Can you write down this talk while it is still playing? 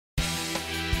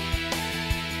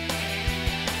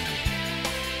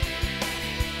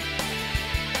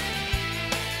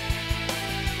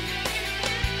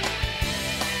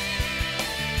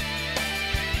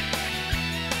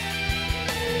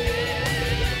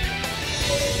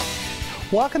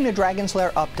Welcome to Dragons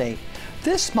Lair Update.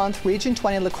 This month, Region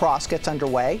 20 Lacrosse gets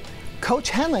underway. Coach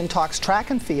Henlon talks track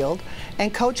and field,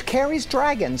 and Coach Carey's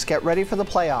Dragons get ready for the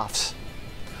playoffs.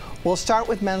 We'll start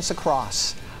with men's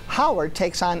lacrosse. Howard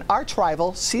takes on arch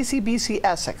rival CCBC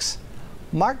Essex.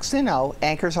 Mark Zino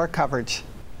anchors our coverage.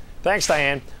 Thanks,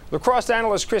 Diane. Lacrosse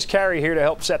analyst Chris Carey here to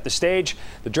help set the stage.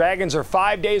 The Dragons are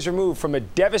 5 days removed from a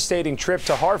devastating trip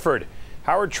to Hartford.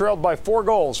 Howard trailed by 4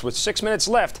 goals with 6 minutes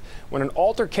left when an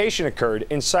altercation occurred,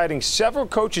 inciting several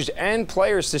coaches and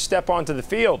players to step onto the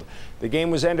field. The game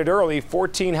was ended early.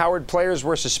 14 Howard players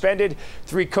were suspended,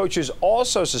 3 coaches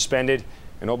also suspended.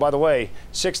 And oh, by the way,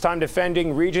 6-time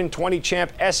defending Region 20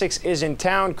 champ Essex is in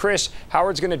town. Chris,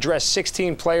 Howard's going to dress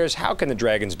 16 players. How can the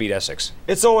Dragons beat Essex?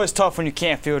 It's always tough when you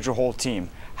can't field your whole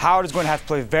team. Howard is going to have to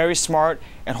play very smart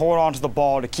and hold on to the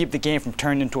ball to keep the game from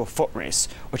turning into a foot race,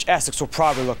 which Essex will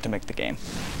probably look to make the game.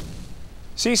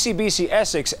 CCBC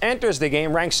Essex enters the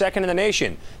game ranked 2nd in the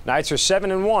nation. Knights are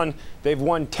 7-1. They've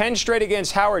won 10 straight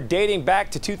against Howard dating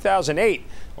back to 2008.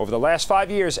 Over the last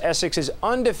 5 years, Essex is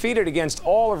undefeated against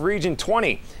all of Region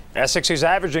 20. Essex is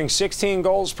averaging 16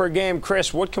 goals per game.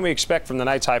 Chris, what can we expect from the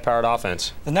Knights' high-powered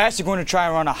offense? The Knights are going to try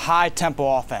and run a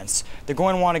high-tempo offense. They're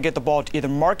going to want to get the ball to either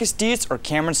Marcus Dietz or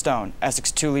Cameron Stone,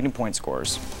 Essex 2 leading point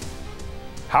scorers.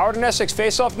 Howard and Essex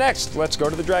face off next. Let's go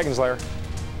to the Dragons' lair.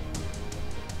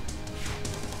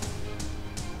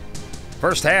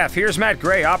 First half, here's Matt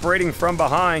Gray operating from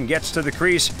behind, gets to the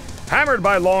crease, hammered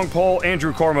by long pole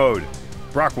Andrew Cormode.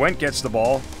 Brock Wendt gets the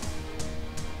ball.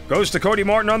 Goes to Cody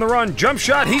Martin on the run, jump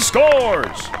shot, he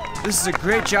scores! This is a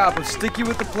great job of sticking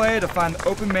with the play to find the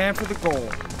open man for the goal.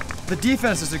 The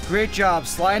defense does a great job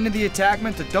sliding to the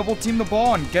attackman to double team the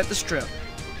ball and get the strip.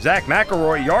 Zach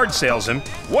McElroy yard sails him.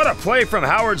 What a play from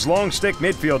Howard's long stick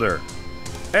midfielder.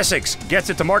 Essex gets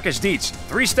it to Marcus Dietz,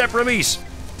 3-step release.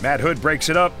 Matt Hood breaks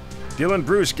it up. Dylan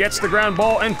Bruce gets the ground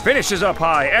ball and finishes up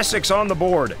high. Essex on the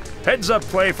board. Heads-up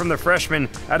play from the freshman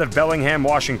out of Bellingham,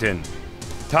 Washington.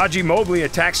 Taji Mobley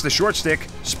attacks the short stick.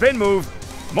 Spin move.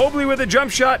 Mobley with a jump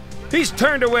shot. He's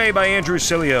turned away by Andrew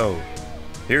Cilio.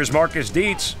 Here's Marcus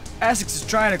Dietz. Essex is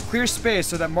trying to clear space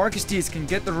so that Marcus Dietz can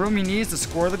get the room he needs to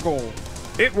score the goal.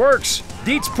 It works.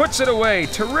 Dietz puts it away.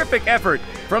 Terrific effort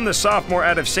from the sophomore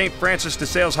out of St. Francis de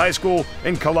Sales High School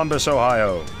in Columbus,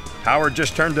 Ohio. Howard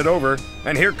just turned it over,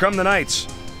 and here come the Knights.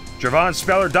 Javon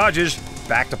Speller dodges,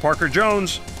 back to Parker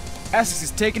Jones. Essex is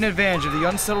taking advantage of the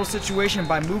unsettled situation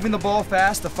by moving the ball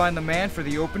fast to find the man for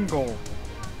the open goal.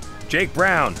 Jake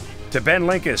Brown to Ben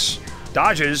Linkus.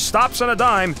 Dodges, stops on a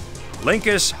dime.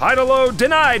 Linkus, high to low,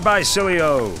 denied by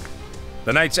Cilio.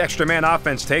 The Knights' extra man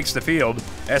offense takes the field.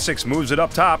 Essex moves it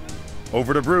up top.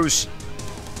 Over to Bruce.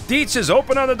 Dietz is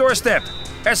open on the doorstep.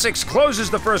 Essex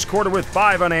closes the first quarter with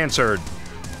 5 unanswered.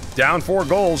 Down 4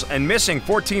 goals and missing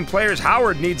 14 players,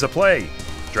 Howard needs a play.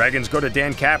 Dragons go to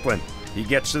Dan Kaplan. He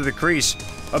gets to the crease,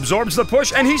 absorbs the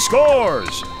push, and he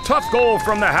scores! Tough goal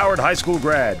from the Howard High School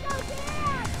grad.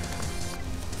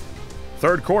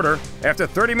 Third quarter, after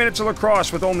 30 minutes of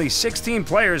lacrosse with only 16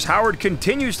 players, Howard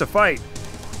continues to fight.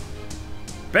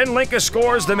 Ben Linkus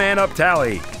scores the man-up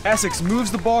tally. Essex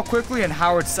moves the ball quickly and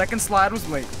Howard's second slide was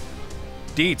late.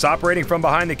 Dietz operating from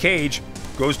behind the cage,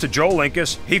 goes to Joel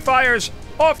Linkus. He fires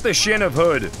off the shin of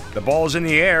Hood. The ball's in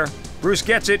the air. Bruce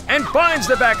gets it and finds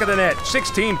the back of the net.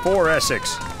 16-4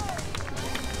 Essex.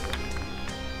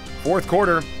 Fourth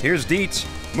quarter, here's Dietz.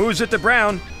 Moves it to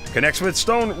Brown. Connects with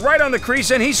Stone right on the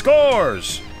crease and he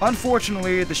scores.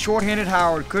 Unfortunately, the short-handed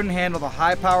Howard couldn't handle the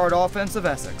high-powered offense of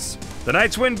Essex. The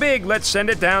Knights win big. Let's send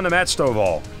it down to Matt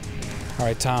Stovall. All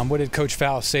right, Tom, what did Coach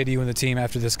Fowle say to you and the team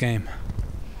after this game?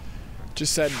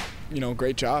 Just said,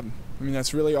 great job. I mean,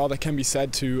 that's really all that can be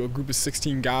said to a group of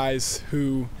 16 guys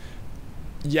who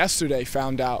yesterday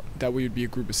found out that we would be a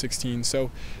group of 16. So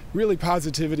really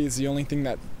positivity is the only thing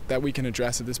that we can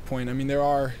address at this point. I mean, there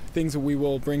are things that we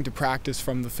will bring to practice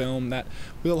from the film that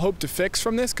we'll hope to fix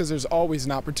from this because there's always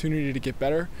an opportunity to get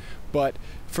better. But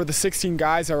for the 16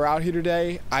 guys that are out here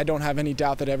today, I don't have any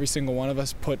doubt that every single one of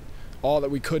us put all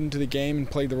that we could into the game and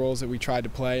played the roles that we tried to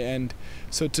play. And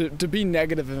so to be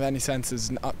negative in any sense is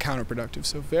not counterproductive.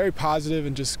 So very positive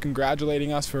and just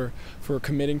congratulating us for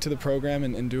committing to the program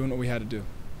and doing what we had to do.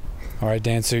 All right,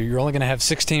 Dan, so you're only going to have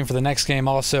 16 for the next game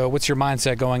also. What's your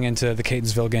mindset going into the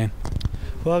Catonsville game?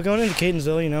 Well, going into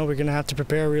Catonsville, we're going to have to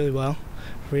prepare really well.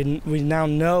 We now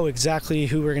know exactly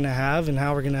who we're going to have and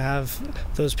how we're going to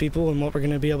have those people and what we're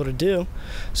going to be able to do.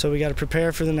 So we got to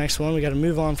prepare for the next one. We got to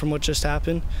move on from what just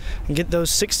happened and get those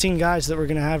 16 guys that we're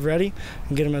going to have ready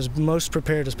and get them as most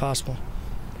prepared as possible.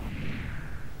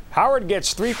 Howard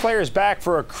gets 3 players back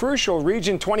for a crucial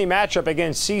Region 20 matchup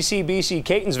against CCBC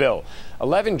Catonsville.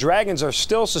 11 Dragons are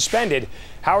still suspended.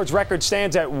 Howard's record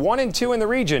stands at 1-2 in the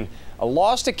region. A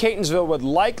loss to Catonsville would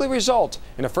likely result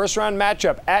in a first-round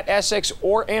matchup at Essex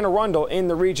or Anne Arundel in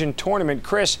the region tournament.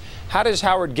 Chris, how does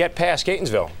Howard get past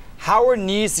Catonsville? Howard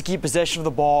needs to keep possession of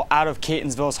the ball out of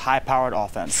Catonsville's high-powered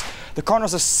offense. The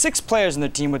Cardinals have 6 players in the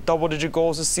team with double-digit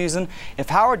goals this season. If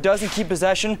Howard doesn't keep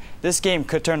possession, this game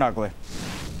could turn ugly.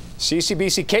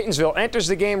 CCBC Catonsville enters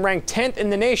the game ranked 10th in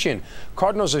the nation.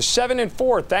 Cardinals are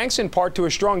 7-4 thanks in part to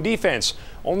a strong defense.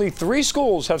 Only 3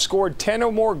 schools have scored 10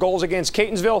 or more goals against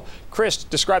Catonsville. Chris,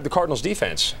 describe the Cardinals'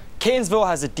 defense. Catonsville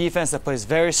has a defense that plays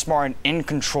very smart and in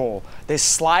control. They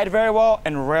slide very well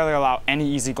and rarely allow any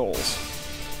easy goals.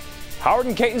 Howard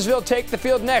and Catonsville take the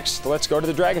field next. Let's go to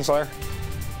the Dragons' Lair.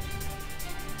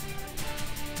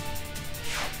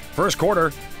 First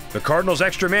quarter, the Cardinals'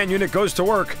 extra man unit goes to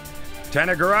work.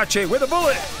 Tanner Garace with a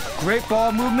bullet. Great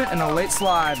ball movement and a late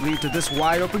slide lead to this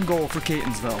wide open goal for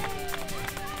Catonsville.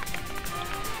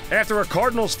 After a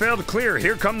Cardinals failed clear,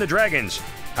 here come the Dragons.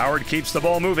 Howard keeps the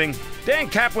ball moving. Dan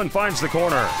Kaplan finds the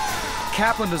corner.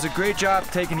 Kaplan does a great job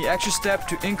taking the extra step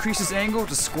to increase his angle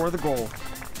to score the goal.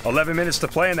 11 minutes to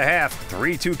play in the half,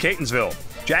 3-2 Catonsville.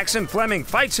 Jackson Fleming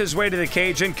fights his way to the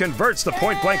cage and converts the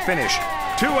point-blank finish.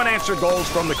 2 unanswered goals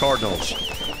from the Cardinals.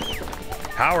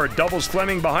 Howard doubles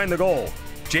Fleming behind the goal.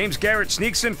 James Garrett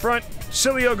sneaks in front.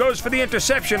 Cilio goes for the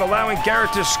interception, allowing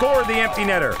Garrett to score the empty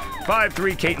netter.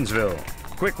 5-3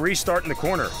 Catonsville. Quick restart in the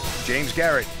corner. James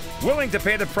Garrett, willing to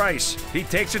pay the price. He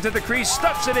takes it to the crease,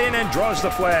 stuffs it in, and draws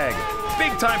the flag.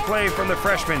 Big-time play from the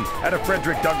freshman out of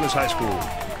Frederick Douglass High School.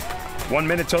 1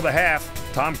 minute till the half.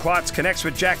 Tom Klotz connects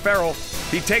with Jack Farrell.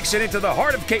 He takes it into the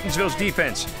heart of Catonsville's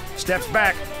defense. Steps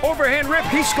back, overhand rip,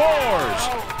 he scores!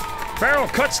 Farrell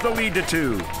cuts the lead to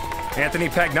 2. Anthony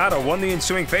Pagnato won the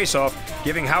ensuing faceoff,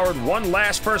 giving Howard one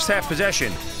last first-half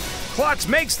possession. Klotz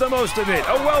makes the most of it.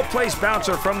 A well-placed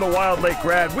bouncer from the Wild Lake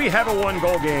grad. We have a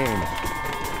 1-goal game.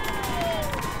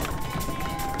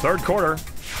 Third quarter,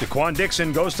 Daquan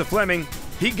Dixon goes to Fleming.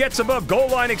 He gets above goal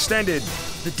line extended.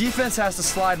 The defense has to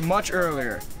slide much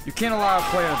earlier. You can't allow a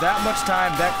player that much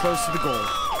time that close to the goal.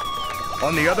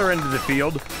 On the other end of the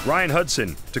field, Ryan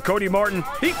Hudson to Cody Martin.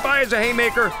 He fires a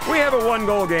haymaker. We have a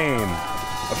 1-goal game.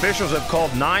 Officials have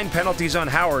called 9 penalties on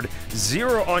Howard,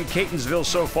 0 on Catonsville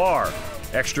so far.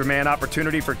 Extra man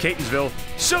opportunity for Catonsville.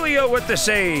 Cilio with the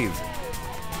save.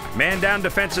 Man down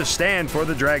defensive stand for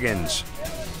the Dragons.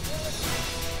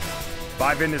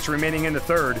 5 minutes remaining in the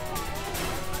third.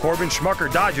 Corbin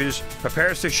Schmucker dodges,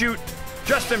 prepares to shoot.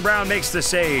 Justin Brown makes the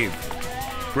save.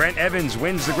 Grant Evans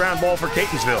wins the ground ball for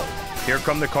Catonsville. Here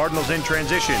come the Cardinals in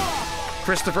transition.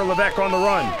 Christopher Levesque on the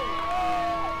run.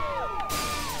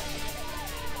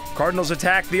 Cardinals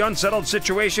attack the unsettled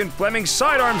situation. Fleming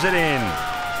sidearms it in.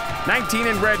 19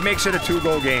 in red makes it a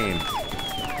 2-goal game.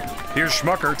 Here's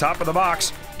Schmucker, top of the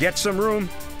box. Gets some room.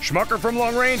 Schmucker from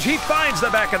long range. He finds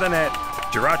the back of the net.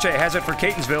 Garace has it for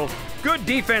Catonsville. Good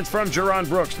defense from Jerron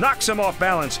Brooks. Knocks him off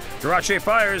balance. Garace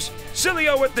fires.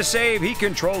 Cilio with the save. He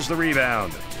controls the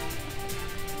rebound.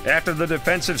 After the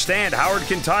defensive stand, Howard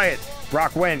can tie it.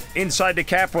 Brock Wendt inside to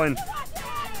Kaplan.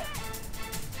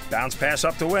 Bounce pass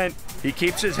up to Wendt. He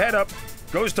keeps his head up.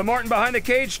 Goes to Martin behind the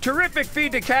cage. Terrific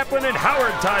feed to Kaplan, and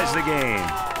Howard ties the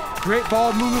game. Great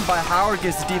ball movement by Howard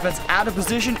gets the defense out of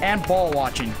position and ball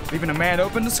watching, leaving a man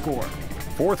open to score.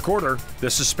 Fourth quarter, the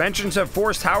suspensions have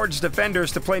forced Howard's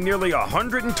defenders to play nearly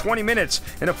 120 minutes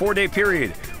in a 4-day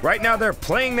period. Right now, they're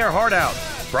playing their heart out.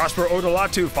 Prosper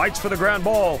Odolatu fights for the ground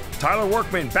ball. Tyler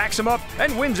Workman backs him up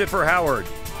and wins it for Howard.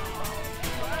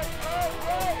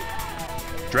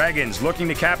 Dragons looking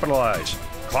to capitalize.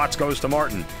 Klotz goes to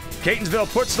Martin.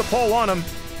 Catonsville puts the pole on him.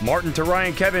 Martin to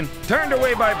Ryan Kevin. Turned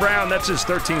away by Brown. That's his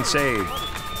 13th save.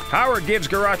 Howard gives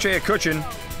Garace a cushion.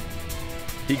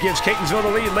 He gives Catonsville the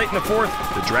lead late in the fourth.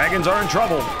 The Dragons are in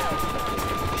trouble.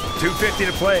 2:50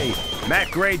 to play. Matt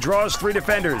Gray draws 3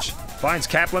 defenders. Finds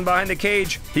Kaplan behind the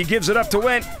cage. He gives it up to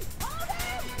Wendt.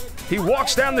 He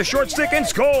walks down the short stick and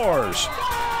scores.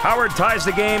 Howard ties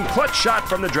the game. Clutch shot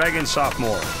from the Dragons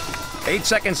sophomore. 8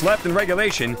 seconds left in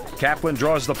regulation. Kaplan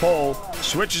draws the pole.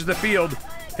 Switches the field.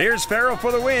 Here's Farrell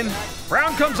for the win.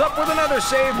 Brown comes up with another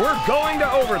save. We're going to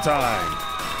overtime.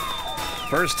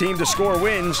 First team to score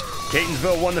wins.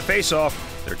 Catonsville won the faceoff.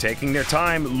 They're taking their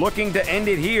time, looking to end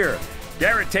it here.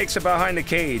 Garrett takes it behind the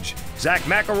cage. Zach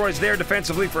McElroy's there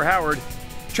defensively for Howard.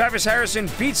 Travis Harrison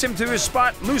beats him to his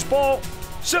spot. Loose ball.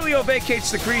 Cilio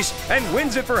vacates the crease and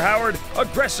wins it for Howard.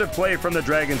 Aggressive play from the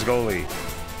Dragons goalie.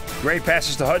 Gray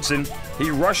passes to Hudson.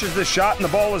 He rushes the shot and the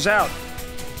ball is out.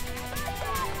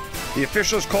 The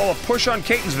officials call a push on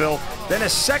Catonsville, then a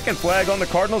second flag on the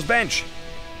Cardinals bench.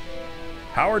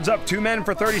 Howard's up 2 men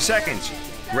for 30 seconds.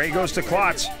 Gray goes to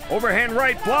Klotz. Overhand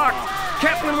right, blocked.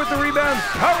 Kaplan with the rebound.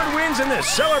 Howard wins, and the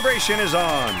celebration is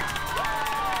on.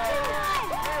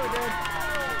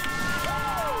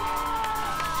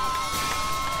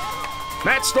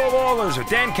 Matt Stovallers with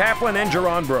Dan Kaplan and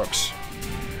Jerron Brooks.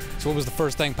 So what was the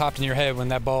first thing popped in your head when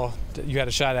that ball, you had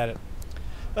a shot at it?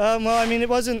 Well, I mean,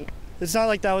 it's not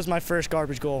like that was my first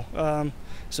garbage goal.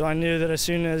 So I knew that as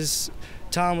soon as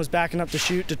Tom was backing up to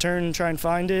shoot, to turn and try and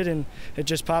find it, and it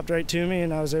just popped right to me,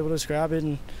 and I was able to grab it,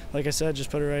 and like I said,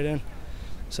 just put it right in.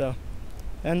 So,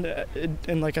 and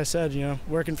like I said, you know,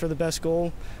 working for the best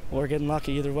goal or getting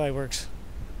lucky, either way works.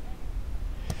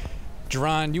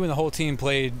 Jerron, you and the whole team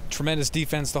played tremendous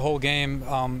defense the whole game.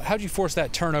 How did you force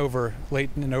that turnover late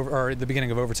or at the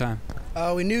beginning of overtime?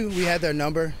 We knew we had their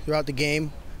number throughout the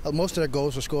game. Most of their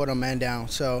goals were scored on man down,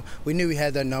 so we knew we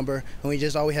had their number,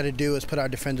 and all we had to do was put our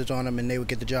defenders on them, and they would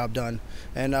get the job done.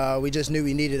 And we just knew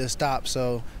we needed a stop,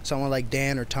 so someone like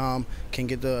Dan or Tom can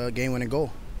get the game-winning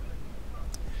goal.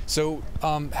 So,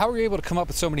 how were you able to come up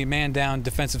with so many man down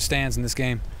defensive stands in this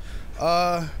game?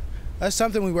 That's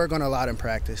something we work on a lot in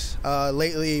practice.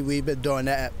 Lately, we've been doing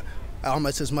that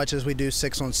almost as much as we do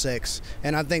 6-on-6,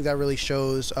 and I think that really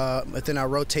shows within our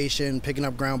rotation, picking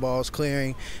up ground balls,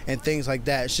 clearing, and things like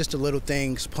that. It's just the little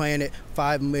things, playing it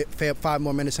 5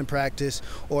 more minutes in practice,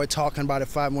 or talking about it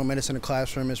 5 more minutes in the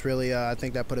classroom is really, I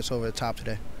think that put us over the top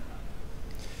today.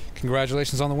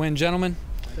 Congratulations on the win, gentlemen.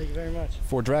 Thank you very much.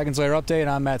 For Dragons Lair Update,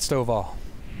 I'm Matt Stovall.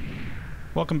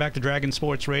 Welcome back to Dragon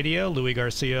Sports Radio. Louis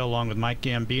Garcia along with Mike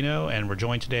Gambino, and we're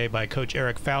joined today by Coach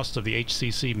Eric Faust of the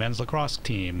HCC men's lacrosse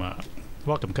team.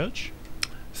 Welcome, Coach.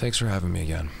 Thanks for having me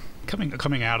again.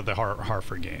 Coming out of the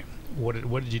Hartford game,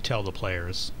 what did you tell the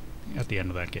players at the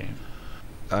end of that game?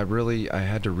 I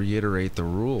had to reiterate the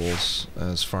rules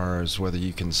as far as whether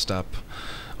you can step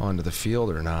onto the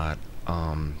field or not.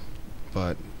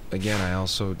 But again,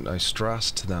 I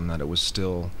stressed to them that it was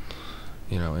still,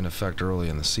 in effect early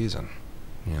in the season.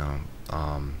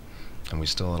 And we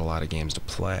still had a lot of games to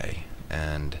play,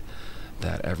 and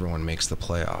that everyone makes the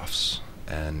playoffs,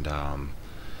 and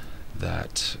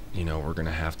that we're going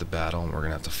to have to battle and we're going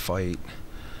to have to fight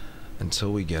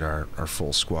until we get our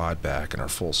full squad back and our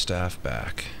full staff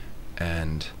back.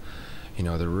 And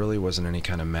there really wasn't any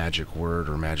kind of magic word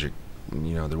or magic,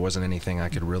 there wasn't anything I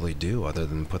could really do other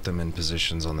than put them in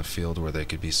positions on the field where they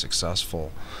could be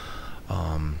successful.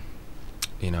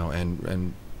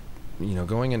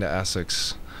 Going into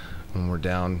Essex when we're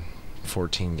down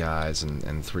 14 guys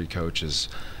and 3 coaches,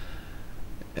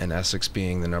 and Essex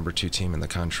being the #2 team in the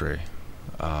country,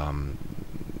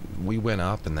 we went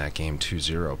up in that game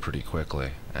 2-0 pretty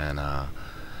quickly, and I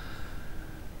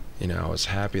was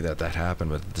happy that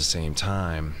happened, but at the same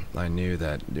time I knew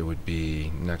that it would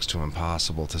be next to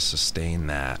impossible to sustain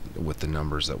that with the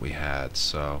numbers that we had.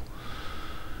 So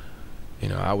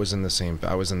I was in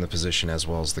the position as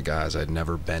well as the guys. I'd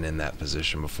never been in that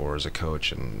position before as a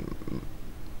coach, and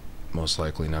most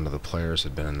likely none of the players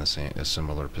had been in a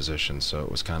similar position. So it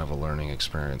was kind of a learning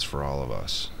experience for all of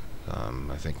us.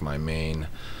 I think my main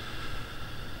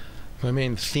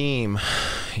theme,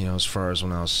 as far as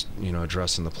when I was,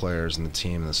 addressing the players and the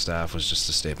team and the staff, was just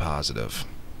to stay positive,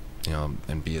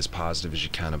 and be as positive as you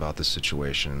can about this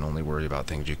situation, and only worry about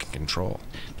things you can control.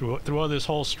 Through all this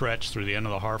whole stretch, through the end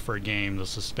of the Hartford game, the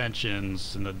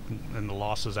suspensions and the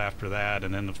losses after that,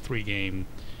 and then the 3-game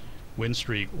win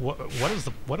streak, what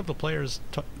have the players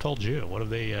told you? What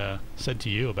have they said to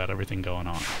you about everything going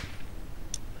on?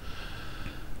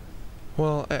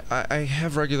 Well, I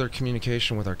have regular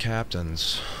communication with our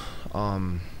captains,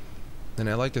 and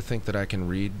I like to think that I can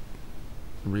read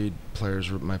my players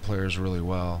really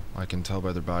well. I can tell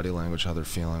by their body language how they're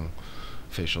feeling,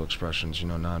 facial expressions,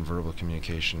 nonverbal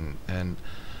communication, and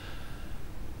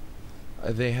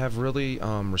they have really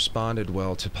responded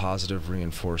well to positive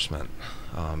reinforcement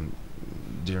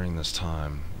during this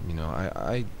time.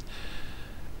 I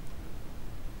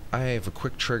have a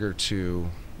quick trigger to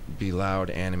be loud,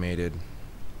 animated,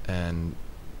 and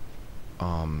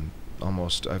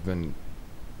I've been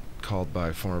called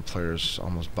by former players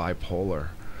almost bipolar,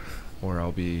 where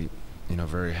I'll be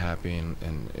very happy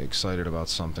and excited about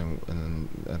something, and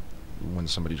then when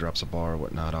somebody drops a ball or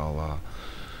whatnot, I'll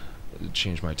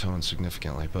change my tone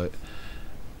significantly. But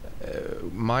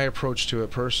my approach to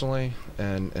it personally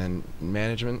and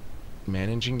managing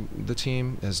the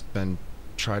team has been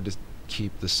tried to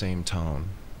keep the same tone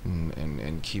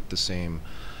and keep the same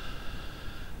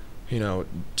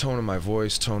tone of my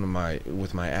voice,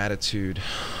 with my attitude,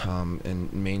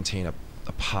 and maintain a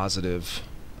positive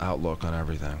outlook on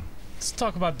everything. Let's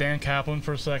talk about Dan Kaplan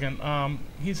for a second.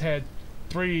 He's had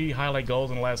 3 highlight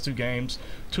goals in the last 2 games.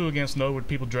 2 against Norwood,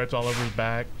 people draped all over his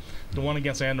back. The one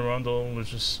against Anne Arundel was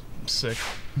just sick.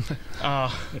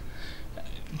 Talk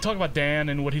about Dan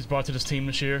and what he's brought to this team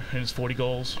this year and his 40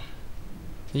 goals.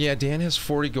 Yeah, Dan has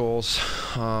 40 goals.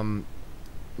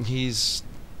 He's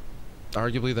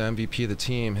arguably the MVP of the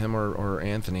team, him or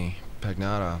Anthony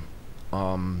Pagnotta.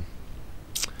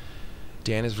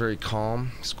 Dan is very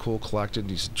calm. He's cool, collected.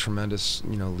 He's a tremendous,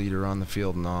 leader on the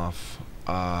field and off.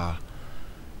 I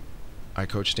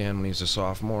coached Dan when he was a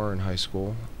sophomore in high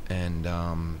school, and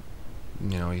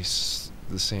he's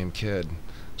the same kid,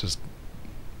 just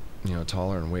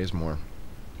taller and weighs more.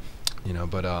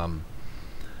 But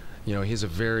he's a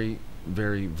very,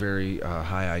 very, very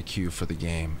high IQ for the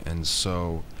game, and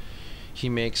so he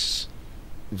makes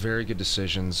very good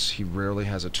decisions. He rarely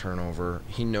has a turnover.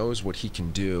 He knows what he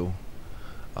can do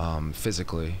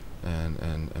physically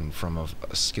and from a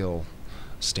skill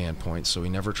standpoint, so he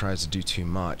never tries to do too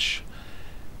much.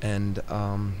 And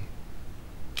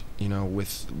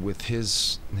with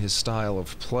his style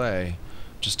of play,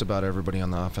 just about everybody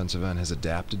on the offensive end has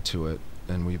adapted to it,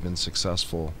 and we've been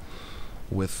successful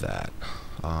with that.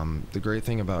 The great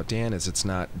thing about Dan is it's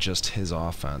not just his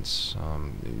offense.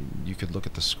 You could look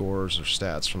at the scores or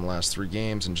stats from the last 3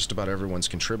 games, and just about everyone's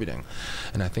contributing.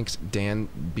 And I think Dan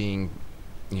being,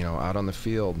 out on the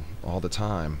field all the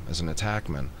time as an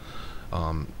attackman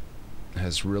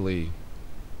has really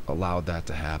allowed that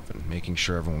to happen, making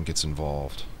sure everyone gets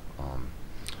involved.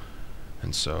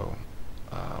 And so,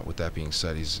 with that being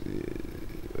said, he's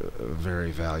a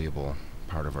very valuable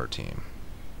part of our team.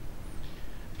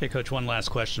 Okay, Coach, one last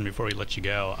question before we let you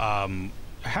go.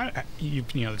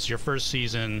 It's your first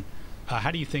season.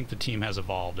 How do you think the team has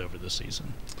evolved over the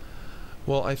season?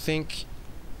 Well, I think,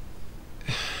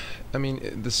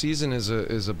 the season is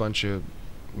a bunch of,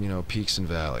 peaks and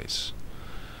valleys.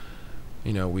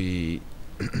 We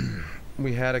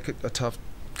had a tough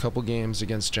couple games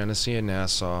against Genesee and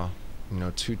Nassau,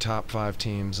 2 top 5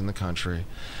 teams in the country.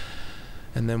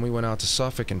 And then we went out to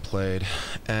Suffolk and played,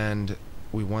 and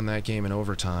we won that game in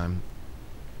overtime.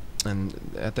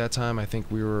 And at that time, I think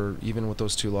we were, even with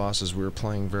those 2 losses, we were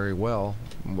playing very well,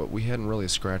 but we hadn't really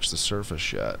scratched the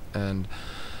surface yet. And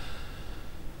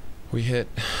we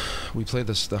played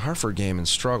the Hartford game and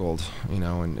struggled,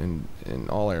 in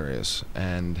all areas.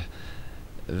 And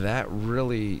that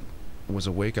really was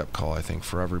a wake-up call, I think,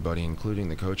 for everybody, including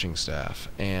the coaching staff.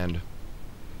 And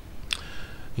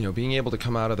being able to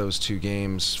come out of those 2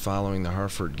 games following the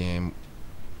Hartford game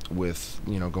with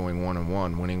going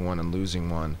 1-1, winning 1 and losing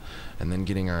 1, and then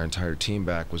getting our entire team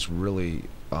back was really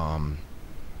a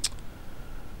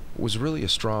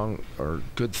strong or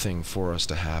good thing for us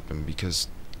to happen, because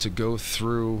to go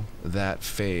through that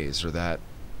phase, or that,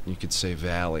 you could say,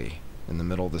 valley in the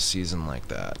middle of the season like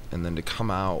that, and then to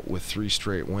come out with 3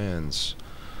 straight wins,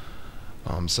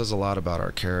 says a lot about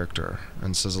our character,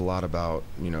 and says a lot about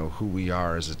who we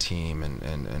are as a team,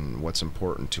 and what's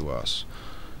important to us.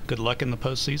 Good luck in the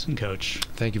postseason, Coach.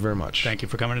 Thank you very much. Thank you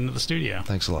for coming into the studio.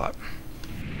 Thanks a lot.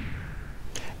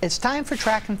 It's time for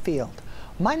track and field.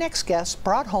 My next guest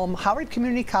brought home Howard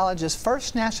Community College's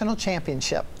first national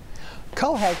championship.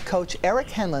 Co-head coach Eric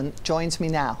Henlon joins me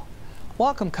now.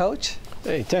 Welcome, Coach.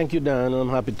 Hey, thank you, Dan. I'm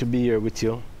happy to be here with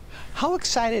you. How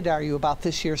excited are you about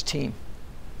this year's team?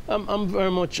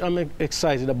 I'm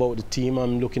excited about the team.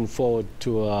 I'm looking forward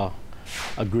to a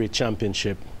great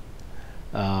championship.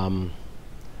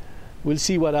 We'll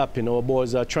see what happens. Our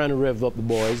boys are trying to rev up the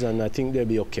boys, and I think they'll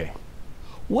be okay.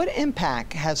 What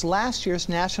impact has last year's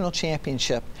national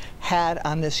championship had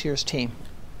on this year's team?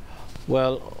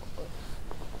 Well,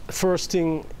 first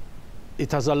thing,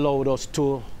 it has allowed us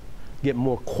to get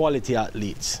more quality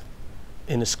athletes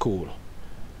in the school.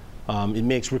 It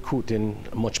makes recruiting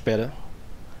much better.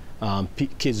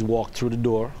 Kids walk through the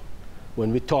door.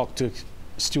 When we talk to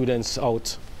students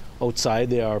outside,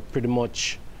 they are pretty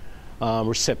much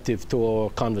receptive to our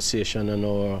conversation and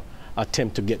our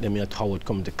attempt to get them at Howard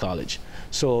Community College.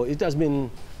 So it has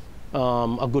been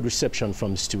a good reception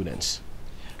from the students.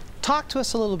 Talk to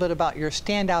us a little bit about your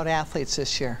standout athletes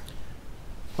this year.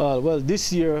 Well,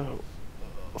 this year,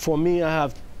 for me, I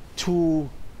have 2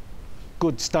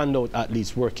 good standout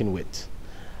athletes working with.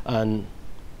 And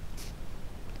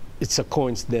it's a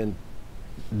coincidence,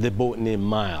 they both named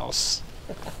Miles.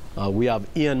 We have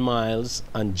Ian Miles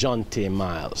and John Tay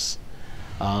Miles.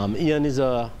 Ian is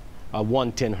a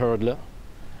 110 hurdler,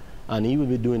 and he will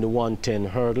be doing the 110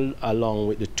 hurdle along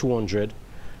with the 200,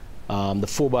 the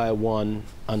 4x1,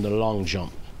 and the long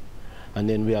jump. And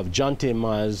then we have John Tay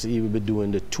Miles. He will be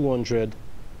doing the 200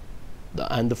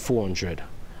 and the 400,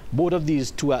 Both of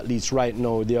these two athletes right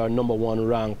now, they are #1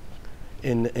 ranked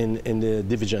in the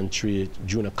Division III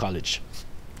junior college.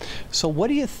 So what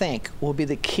do you think will be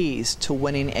the keys to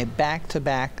winning a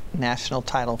back-to-back national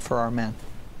title for our men?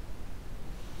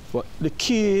 Well, the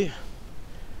key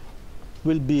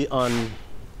will be on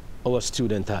our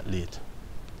student athlete.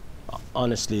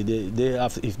 Honestly, they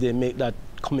have, if they make that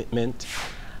commitment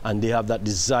and they have that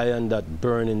desire and that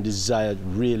burning desire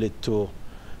really to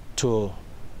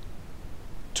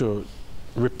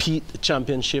repeat the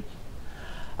championship,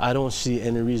 I don't see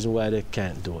any reason why they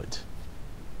can't do it.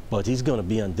 But it's going to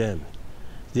be on them.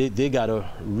 They got to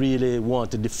really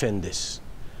want to defend this.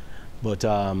 But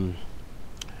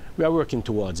we are working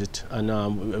towards it, and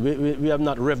we have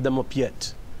not revved them up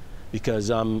yet, because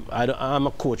I'm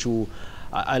a coach who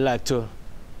I like to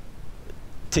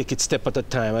take it step at a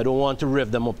time. I don't want to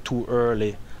rev them up too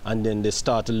early, and then they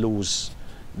start to lose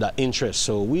that interest.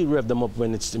 So we rev them up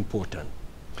when it's important.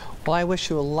 Well, I wish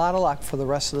you a lot of luck for the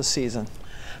rest of the season.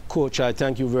 Coach, I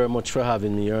thank you very much for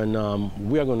having me here, and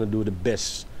we are going to do the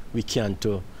best we can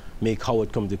to make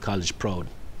Howard Community College proud.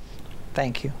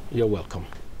 Thank you. You're welcome.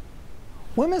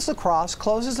 Women's lacrosse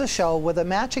closes the show with a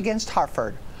match against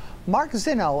Hartford. Mark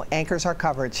Zinno anchors our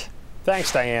coverage.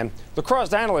 Thanks, Diane.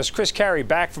 Lacrosse analyst Chris Carey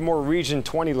back for more Region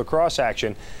 20 lacrosse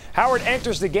action. Howard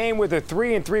enters the game with a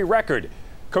 3-3 record.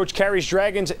 Coach Carey's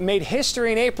Dragons made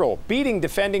history in April, beating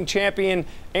defending champion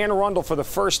Anne Arundel for the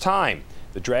first time.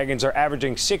 The Dragons are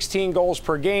averaging 16 goals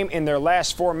per game in their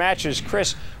last 4 matches.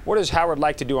 Chris, what does Howard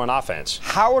like to do on offense?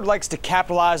 Howard likes to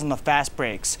capitalize on the fast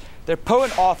breaks. Their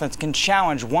potent offense can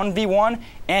challenge 1v1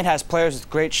 and has players with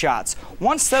great shots.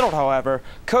 Once settled, however,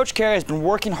 Coach Carey has been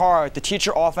working hard to teach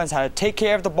their offense how to take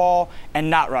care of the ball and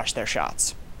not rush their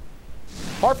shots.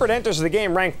 Hartford enters the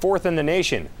game ranked 4th in the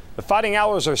nation. The Fighting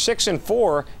Owls are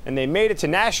 6-4, and they made it to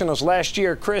nationals last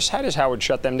year. Chris, how does Howard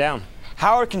shut them down?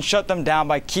 Howard can shut them down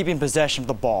by keeping possession of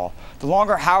the ball. The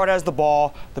longer Howard has the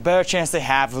ball, the better chance they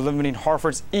have of limiting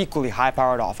Hartford's equally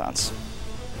high-powered offense.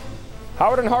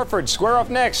 Howard and Hartford square off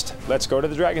next. Let's go to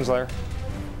the Dragons' lair.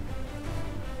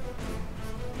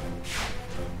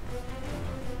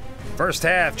 First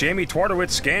half, Jamie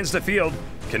Twardowitz scans the field,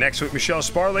 connects with Michelle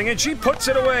Sparling, and she puts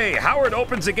it away. Howard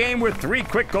opens the game with 3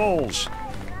 quick goals.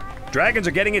 Dragons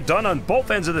are getting it done on both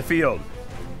ends of the field.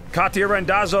 Katia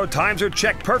Randazzo times her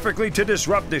check perfectly to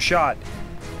disrupt the shot.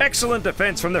 Excellent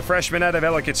defense from the freshman out of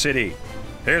Ellicott City.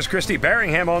 Here's Christy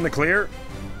Barringham on the clear.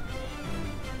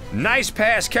 Nice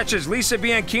pass catches Lisa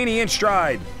Bianchini in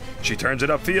stride. She turns it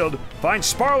upfield, finds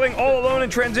Sparling all alone in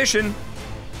transition.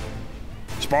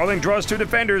 Sparling draws 2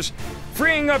 defenders,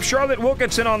 freeing up Charlotte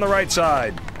Wilkinson on the right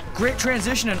side. Great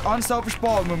transition and unselfish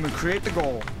ball movement create the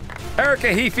goal. Erica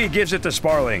Heafy gives it to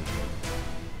Sparling.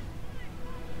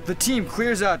 The team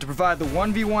clears out to provide the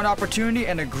 1v1 opportunity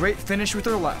and a great finish with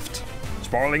her left.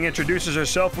 Sparling introduces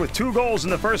herself with 2 goals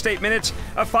in the first 8 minutes,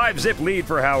 a 5-zip lead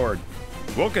for Howard.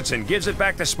 Wilkinson gives it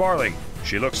back to Sparling.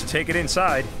 She looks to take it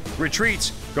inside,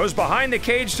 retreats, goes behind the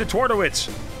cage to Twardowitz.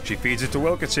 She feeds it to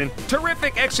Wilkinson.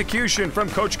 Terrific execution from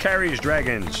Coach Carey's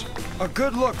Dragons. A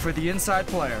good look for the inside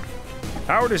player.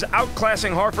 Howard is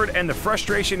outclassing Hartford, and the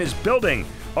frustration is building.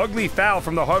 Ugly foul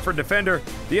from the Hartford defender.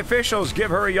 The officials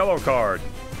give her a yellow card.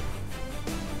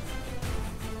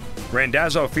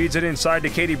 Randazzo feeds it inside to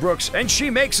Katie Brooks, and she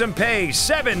makes them pay.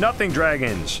 7-0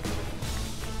 Dragons.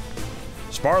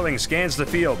 Sparling scans the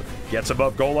field, gets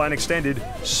above goal line extended,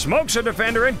 smokes a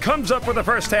defender, and comes up with a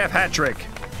first-half hat trick.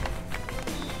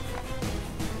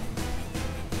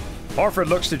 Hartford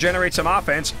looks to generate some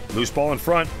offense. Loose ball in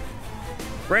front.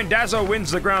 Randazzo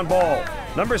wins the ground ball.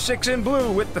 Number 6 in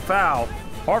blue with the foul.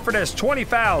 Hartford has 20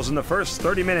 fouls in the first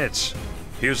 30 minutes.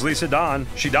 Here's Lisa Don.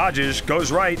 She dodges,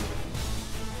 goes right.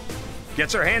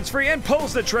 Gets her hands free and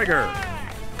pulls the trigger.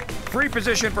 Free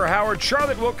position for Howard.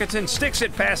 Charlotte Wilkinson sticks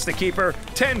it past the keeper.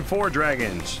 10-4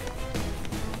 Dragons.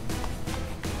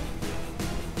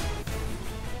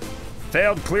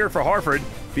 Failed clear for Hartford.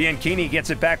 Bianchini gets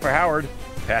it back for Howard.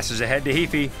 Passes ahead to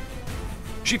Heafy.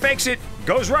 She fakes it,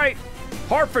 goes right.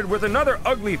 Hartford with another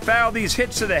ugly foul. These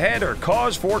hits to the head are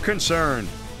cause for concern.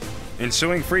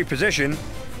 Ensuing free position,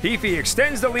 Heafy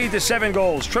extends the lead to 7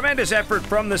 goals. Tremendous effort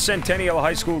from the Centennial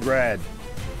High School grad.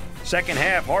 Second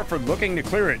half, Hartford looking to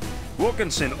clear it.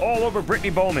 Wilkinson all over Brittany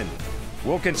Bowman.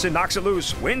 Wilkinson knocks it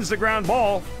loose, wins the ground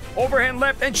ball. Overhand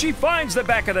left, and she finds the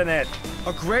back of the net.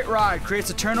 A great ride creates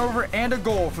a turnover and a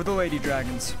goal for the Lady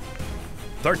Dragons.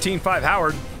 13-5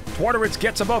 Howard. Twardowitz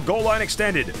gets above goal line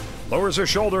extended. Lowers her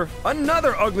shoulder.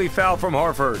 Another ugly foul from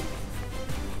Hartford.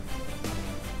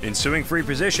 Ensuing free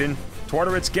position,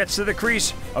 Twardowitz gets to the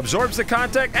crease, absorbs the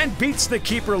contact, and beats the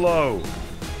keeper low.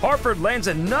 Hartford lands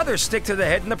another stick to the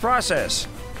head in the process.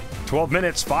 12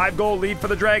 minutes, 5-goal lead for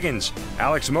the Dragons.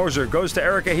 Alex Moser goes to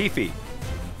Erica Heafy.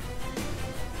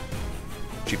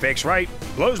 She fakes right,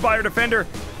 blows by her defender.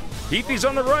 Heafy's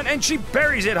on the run, and she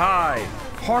buries it high.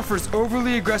 Hartford's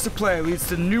overly aggressive play leads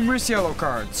to numerous yellow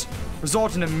cards,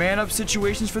 resulting in man-up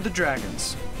situations for the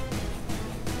Dragons.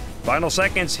 Final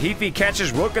seconds, Heafy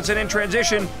catches Wilkinson in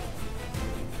transition.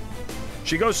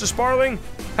 She goes to Sparling.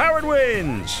 Howard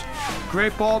wins.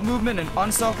 Great ball movement and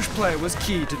unselfish play was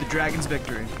key to the Dragons'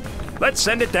 victory. Let's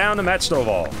send it down to Matt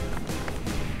Stovall.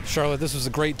 Charlotte, this was a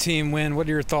great team win. What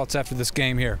are your thoughts after this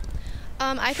game here?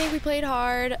 I think we played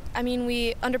hard. I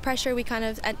mean, under pressure, we kind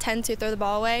of tend to throw the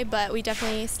ball away, but we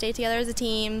definitely stayed together as a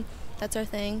team. That's our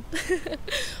thing.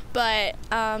 But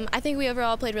I think we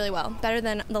overall played really well, better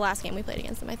than the last game we played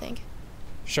against them, I think.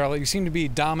 Charlotte, you seem to be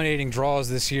dominating draws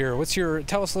this year.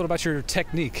 Tell us a little about your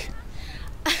technique.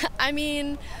 I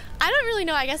mean, I don't really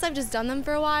know. I guess I've just done them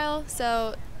for a while,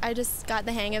 so I just got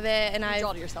the hang of it, and I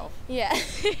draw to yourself. Yeah.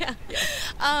 Yeah.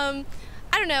 I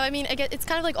don't know. I mean, it's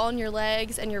kind of like all in your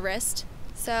legs and your wrist.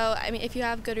 So, I mean, if you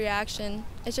have good reaction,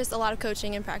 it's just a lot of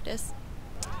coaching and practice.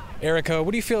 Erica,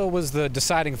 what do you feel was the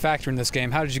deciding factor in this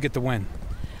game? How did you get the win?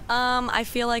 I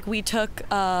feel like we took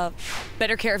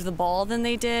better care of the ball than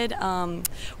they did.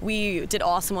 We did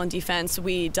awesome on defense.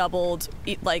 We doubled,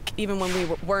 even when we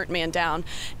weren't man down,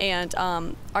 and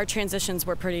our transitions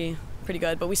were pretty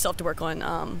good. But we still have to work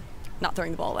on not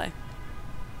throwing the ball away.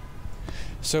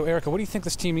 So, Erica, what do you think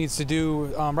this team needs to do?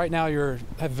 Right now, you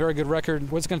have a very good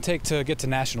record. What's it going to take to get to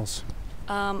nationals?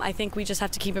 I think we just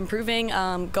have to keep improving,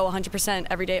 go 100%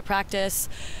 every day at practice,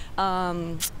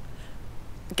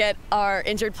 get our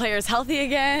injured players healthy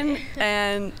again,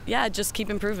 and yeah, just keep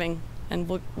improving,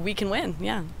 and we can win,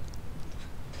 yeah.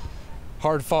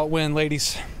 Hard-fought win,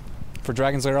 ladies. For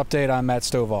Dragons Lair Update, I'm Matt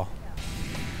Stovall.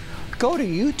 Go to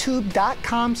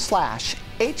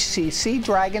youtube.com/HCC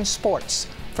Dragon Sports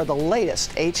for the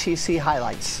latest HCC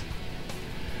highlights.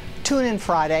 Tune in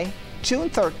Friday, June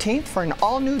 13th for an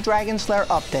all-new Dragons Lair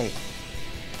update.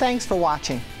 Thanks for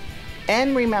watching.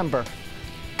 And remember,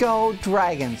 go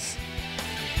Dragons!